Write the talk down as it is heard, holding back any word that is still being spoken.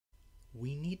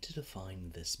We need to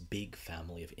define this big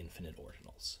family of infinite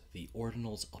ordinals, the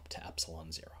ordinals up to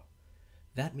epsilon 0.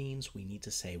 That means we need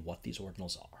to say what these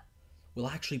ordinals are. We'll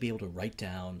actually be able to write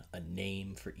down a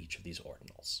name for each of these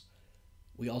ordinals.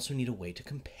 We also need a way to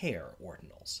compare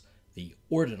ordinals. The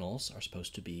ordinals are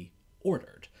supposed to be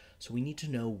ordered, so we need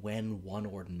to know when one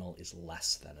ordinal is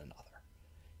less than another.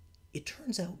 It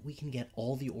turns out we can get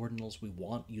all the ordinals we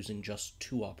want using just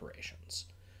two operations.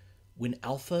 When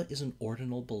alpha is an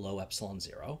ordinal below epsilon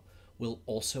 0, we'll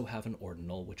also have an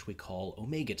ordinal which we call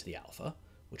omega to the alpha,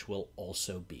 which will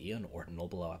also be an ordinal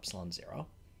below epsilon 0.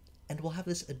 And we'll have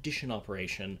this addition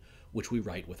operation, which we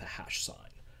write with a hash sign.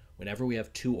 Whenever we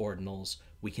have two ordinals,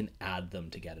 we can add them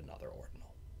to get another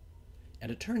ordinal.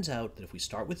 And it turns out that if we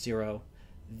start with 0,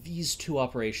 these two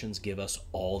operations give us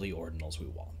all the ordinals we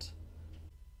want.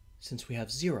 Since we have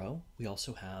 0, we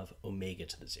also have omega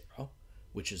to the 0,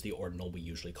 which is the ordinal we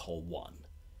usually call 1.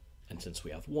 And since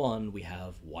we have 1, we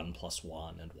have 1 plus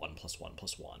 1 and 1 plus 1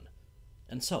 plus 1,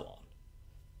 and so on.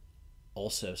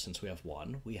 Also, since we have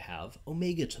 1, we have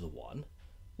omega to the 1,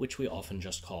 which we often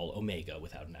just call omega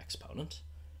without an exponent.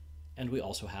 And we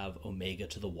also have omega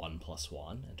to the 1 plus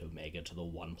 1 and omega to the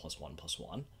 1 plus 1 plus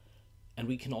 1. And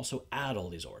we can also add all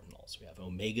these ordinals. We have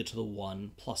omega to the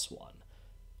 1 plus 1,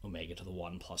 omega to the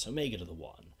 1 plus omega to the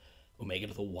 1, omega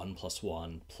to the 1 plus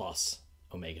 1 plus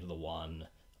omega to the 1,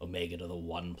 omega to the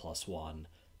 1 plus 1,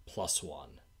 plus 1,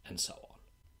 and so on.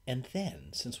 And then,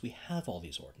 since we have all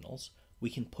these ordinals, we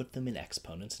can put them in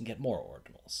exponents and get more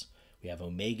ordinals. We have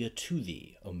omega to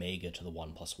the omega to the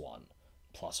 1 plus 1,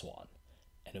 plus 1,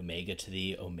 and omega to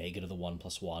the 1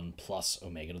 plus 1, plus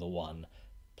omega to the 1,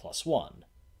 plus 1.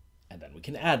 And then we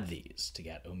can add these to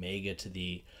get omega to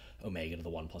the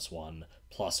 1 plus 1,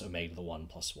 plus omega to the 1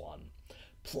 plus 1,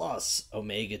 plus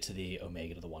omega to the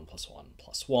 1 plus 1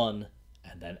 plus 1,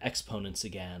 and then exponents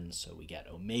again, so we get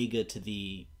omega to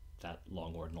the, that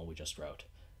long ordinal we just wrote,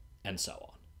 and so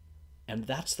on. And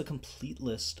that's the complete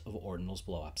list of ordinals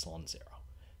below epsilon 0.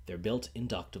 They're built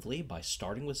inductively by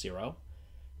starting with 0,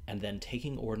 and then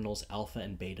taking ordinals alpha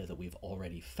and beta that we've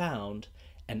already found,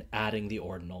 and adding the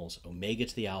ordinals omega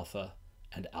to the alpha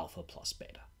and alpha plus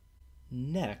beta.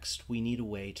 Next, we need a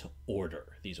way to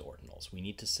order these ordinals. We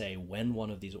need to say when one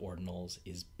of these ordinals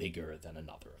is bigger than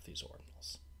another of these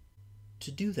ordinals.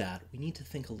 To do that, we need to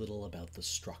think a little about the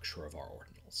structure of our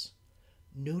ordinals.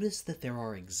 Notice that there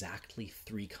are exactly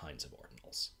 3 kinds of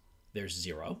ordinals. There's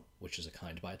 0, which is a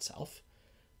kind by itself.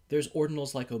 There's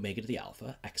ordinals like omega to the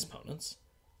alpha, exponents.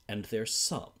 And there's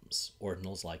sums,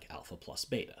 ordinals like alpha plus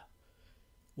beta.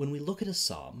 When we look at a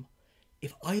sum,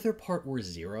 if either part were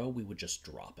 0, we would just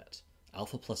drop it.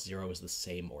 Alpha plus 0 is the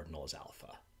same ordinal as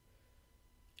alpha.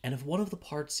 And if one of the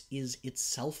parts is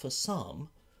itself a sum,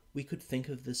 we could think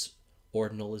of this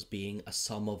ordinal as being a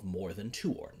sum of more than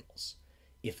 2 ordinals.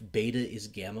 If beta is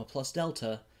gamma plus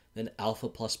delta, then alpha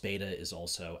plus beta is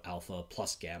also alpha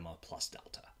plus gamma plus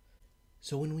delta.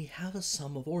 So when we have a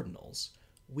sum of ordinals,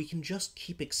 we can just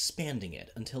keep expanding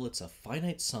it until it's a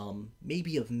finite sum,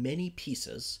 maybe of many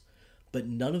pieces, but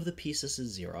none of the pieces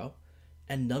is 0,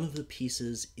 and none of the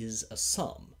pieces is a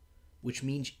sum, which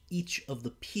means each of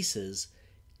the pieces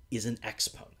is an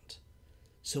exponent.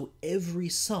 So every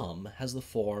sum has the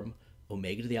form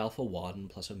omega to the alpha 1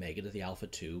 plus omega to the alpha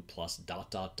 2 plus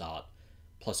dot dot dot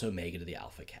plus omega to the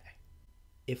alpha k.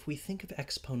 If we think of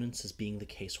exponents as being the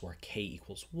case where k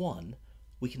equals 1,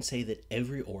 we can say that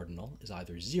every ordinal is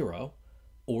either 0,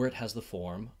 or it has the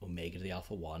form omega to the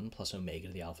alpha 1 plus omega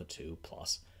to the alpha 2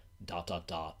 plus dot dot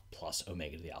dot plus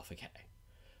omega to the alpha k.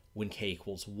 When k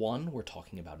equals 1, we're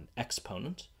talking about an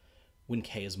exponent. When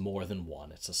k is more than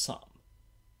 1, it's a sum.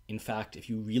 In fact, if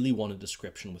you really want a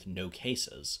description with no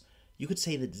cases, you could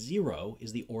say that 0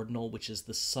 is the ordinal which is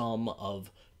the sum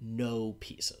of no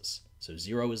pieces. So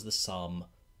 0 is the sum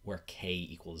where k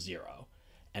equals 0,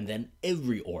 and then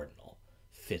every ordinal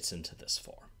fits into this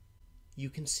form. You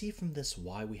can see from this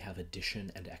why we have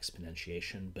addition and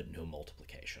exponentiation but no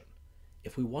multiplication.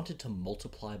 If we wanted to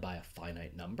multiply by a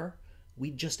finite number,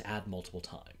 we'd just add multiple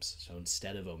times. So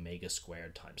instead of omega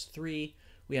squared times 3,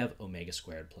 we have omega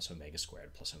squared plus omega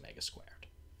squared plus omega squared.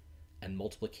 And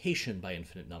multiplication by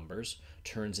infinite numbers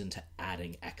turns into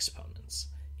adding exponents.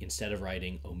 Instead of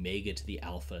writing omega to the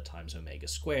alpha times omega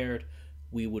squared,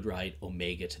 we would write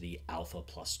omega to the alpha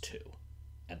plus 2,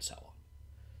 and so on.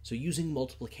 So using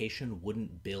multiplication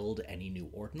wouldn't build any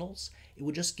new ordinals, it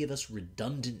would just give us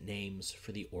redundant names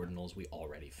for the ordinals we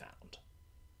already found.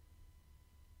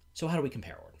 So how do we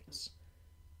compare ordinals?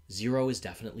 0 is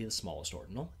definitely the smallest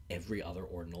ordinal. Every other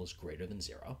ordinal is greater than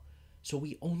 0. So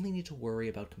we only need to worry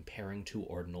about comparing two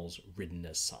ordinals written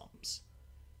as sums.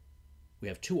 We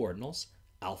have two ordinals,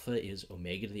 alpha is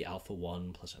omega to the alpha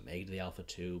 1 plus omega to the alpha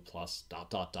 2 plus dot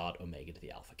dot dot omega to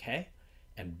the alpha k,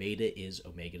 and beta is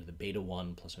omega to the beta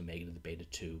 1 plus omega to the beta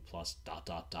 2 plus dot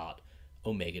dot dot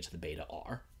omega to the beta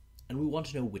r, and we want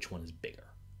to know which one is bigger.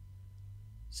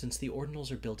 Since the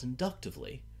ordinals are built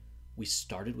inductively, we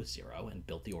started with 0 and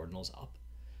built the ordinals up.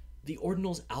 The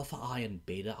ordinals alpha I and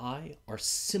beta I are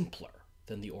simpler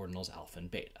than the ordinals alpha and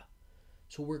beta.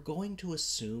 So we're going to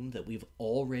assume that we've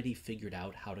already figured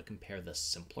out how to compare the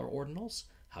simpler ordinals,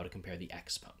 how to compare the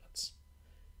exponents.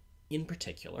 In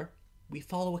particular, we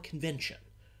follow a convention.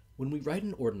 When we write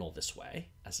an ordinal this way,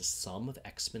 as a sum of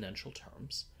exponential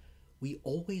terms, we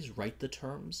always write the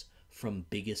terms from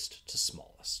biggest to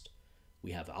smallest.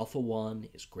 We have alpha 1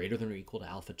 is greater than or equal to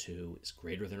alpha 2 is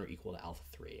greater than or equal to alpha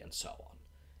 3, and so on.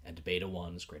 And beta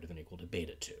 1 is greater than or equal to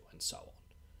beta 2, and so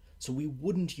on. So we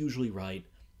wouldn't usually write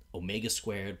omega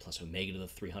squared plus omega to the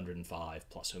 305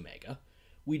 plus omega.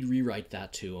 We'd rewrite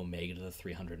that to omega to the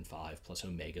 305 plus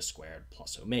omega squared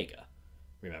plus omega.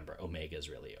 Remember, omega is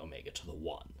really omega to the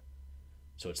 1.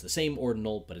 So it's the same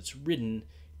ordinal, but it's written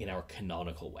in our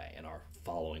canonical way and are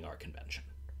following our convention.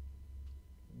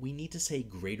 We need to say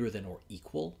greater than or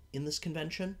equal in this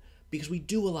convention because we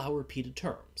do allow repeated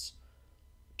terms.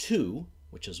 2,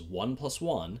 which is 1 plus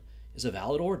 1, is a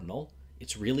valid ordinal.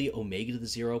 It's really omega to the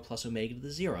 0 plus omega to the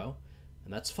 0,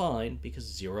 and that's fine because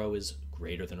 0 is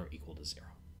greater than or equal to 0.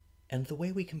 And the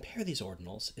way we compare these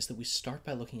ordinals is that we start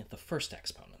by looking at the first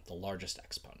exponent, the largest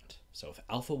exponent. So if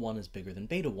alpha 1 is bigger than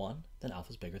beta 1, then alpha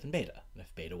is bigger than beta. And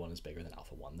if beta 1 is bigger than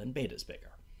alpha 1, then beta is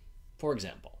bigger. For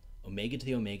example, omega to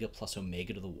the omega plus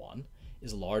omega to the 1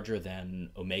 is larger than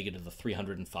omega to the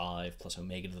 305 plus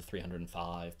omega to the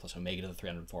 305 plus omega to the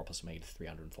 304 plus omega to the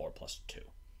 304 plus 2.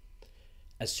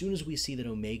 As soon as we see that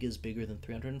omega is bigger than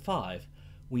 305,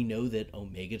 we know that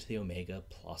omega to the omega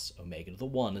plus omega to the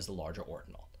 1 is the larger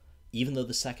ordinal. Even though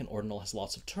the second ordinal has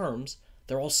lots of terms,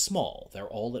 they're all small. They're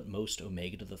all at most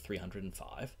omega to the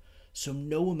 305, so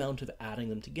no amount of adding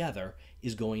them together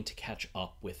is going to catch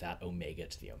up with that omega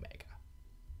to the omega.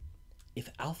 If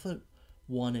alpha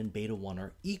 1 and beta 1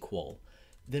 are equal,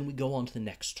 then we go on to the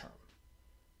next term.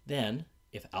 Then,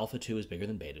 if alpha 2 is bigger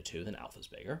than beta 2, then alpha is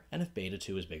bigger, and if beta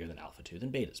 2 is bigger than alpha 2, then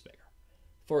beta is bigger.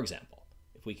 For example,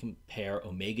 if we compare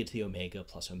omega to the omega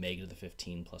plus omega to the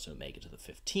 15 plus omega to the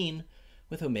 15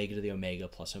 with omega to the omega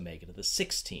plus omega to the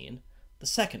 16, the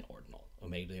second ordinal,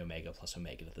 omega to the omega plus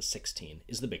omega to the 16,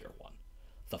 is the bigger one.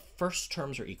 The first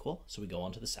terms are equal, so we go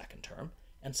on to the second term,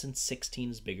 and since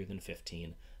 16 is bigger than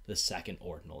 15, the second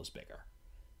ordinal is bigger.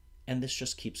 And this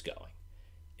just keeps going.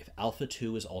 If alpha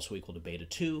 2 is also equal to beta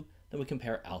 2, then we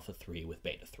compare alpha 3 with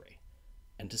beta 3.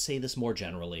 And to say this more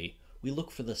generally, we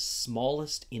look for the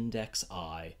smallest index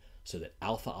I so that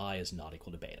alpha I is not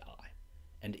equal to beta I.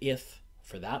 And if,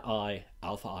 for that I,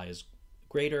 alpha I is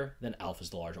greater, then alpha is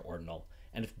the larger ordinal,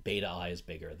 and if beta I is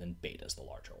bigger, then beta is the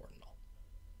larger ordinal.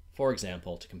 For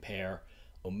example, to compare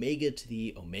omega to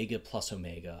the omega plus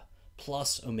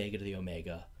omega to the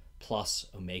omega plus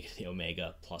omega to the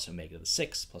omega plus omega to the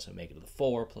 6 plus omega to the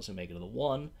 4 plus omega to the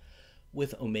 1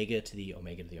 with omega to the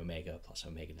omega to the omega plus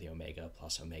omega to the omega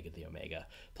plus omega to the omega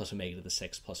plus omega to the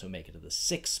 6 plus omega to the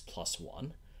 6 plus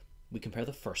 1. We compare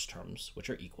the first terms, which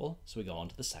are equal, so we go on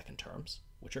to the second terms,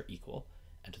 which are equal,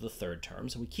 and to the third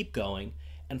terms, and we keep going,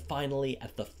 and finally,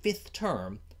 at the fifth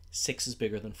term, 6 is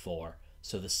bigger than 4,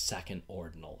 so the second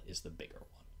ordinal is the bigger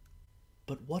one.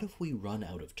 But what if we run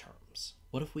out of terms?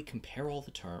 What if we compare all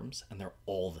the terms and they're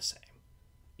all the same?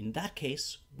 In that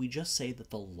case, we just say that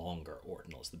the longer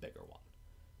ordinal is the bigger one.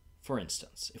 For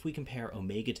instance, if we compare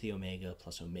omega to the omega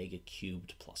plus omega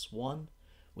cubed plus 1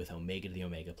 with omega to the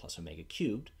omega plus omega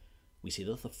cubed, we see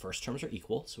that the first terms are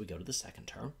equal, so we go to the second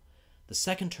term. The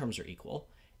second terms are equal,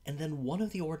 and then one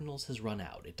of the ordinals has run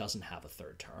out. It doesn't have a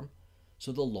third term,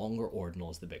 so the longer ordinal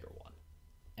is the bigger one.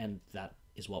 And that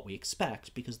is what we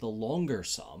expect, because the longer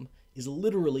sum is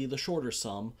literally the shorter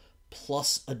sum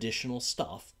plus additional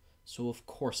stuff, so of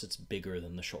course it's bigger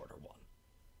than the shorter one.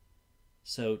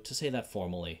 So to say that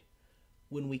formally,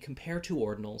 when we compare two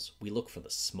ordinals, we look for the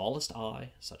smallest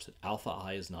I, such that alpha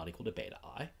I is not equal to beta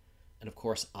I, and of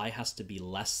course I has to be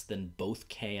less than both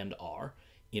k and r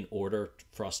in order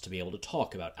for us to be able to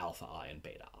talk about alpha I and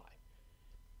beta I.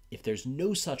 If there's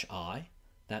no such I,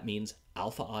 that means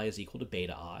alpha I is equal to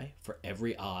beta I for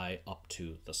every I up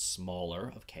to the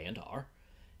smaller of k and r,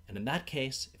 and in that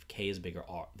case, if k is bigger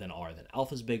than r, then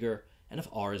alpha is bigger, and if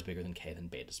r is bigger than k, then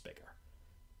beta is bigger.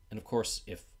 And of course,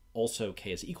 if also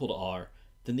k is equal to r,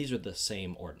 then these are the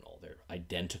same ordinal. They're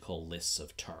identical lists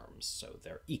of terms, so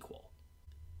they're equal.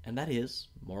 And that is,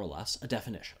 more or less, a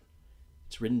definition.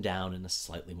 It's written down in a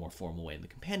slightly more formal way in the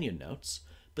companion notes,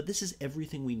 but this is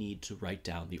everything we need to write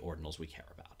down the ordinals we care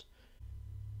about.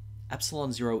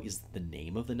 Epsilon 0 is the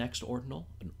name of the next ordinal,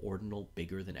 an ordinal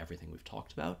bigger than everything we've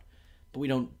talked about, but we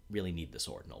don't really need this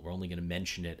ordinal. We're only going to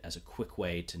mention it as a quick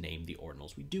way to name the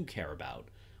ordinals we do care about.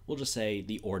 We'll just say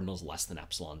the ordinal's less than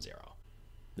epsilon 0.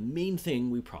 The main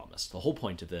thing we promised, the whole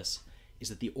point of this, is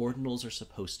that the ordinals are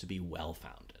supposed to be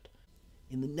well-founded.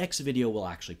 In the next video, we'll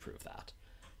actually prove that.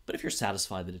 But if you're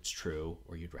satisfied that it's true,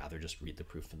 or you'd rather just read the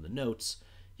proof in the notes,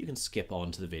 you can skip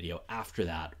on to the video after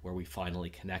that, where we finally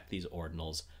connect these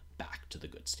ordinals back to the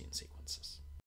Goodstein sequences.